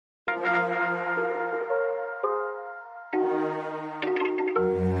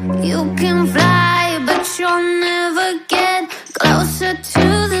You can fly, but you'll never get closer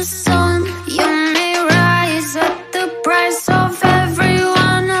to the sun. You may rise at the price of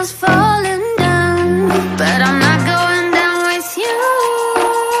everyone else falling down, but I'm not going down with you.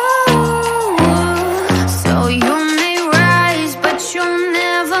 So you may rise, but you'll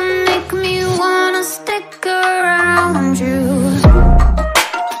never make me wanna stick around you.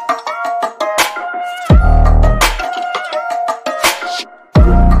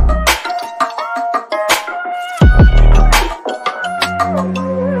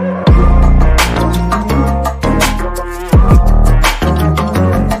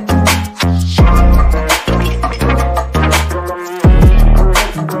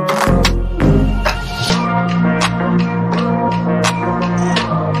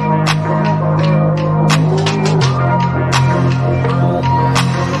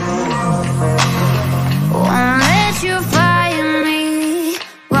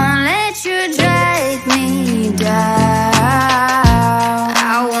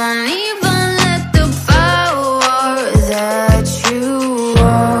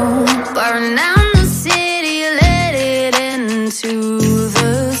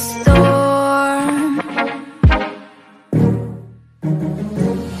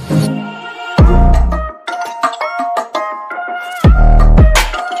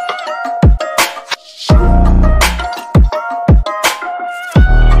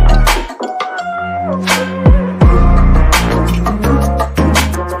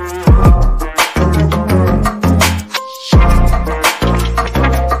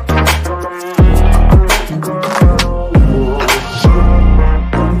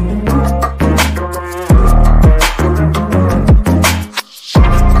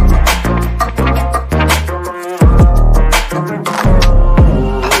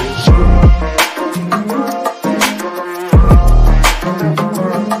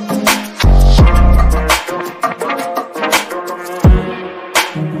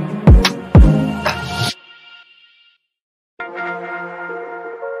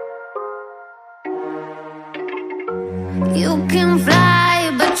 You can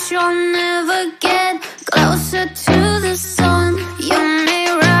fly, but you'll never get closer to the sun.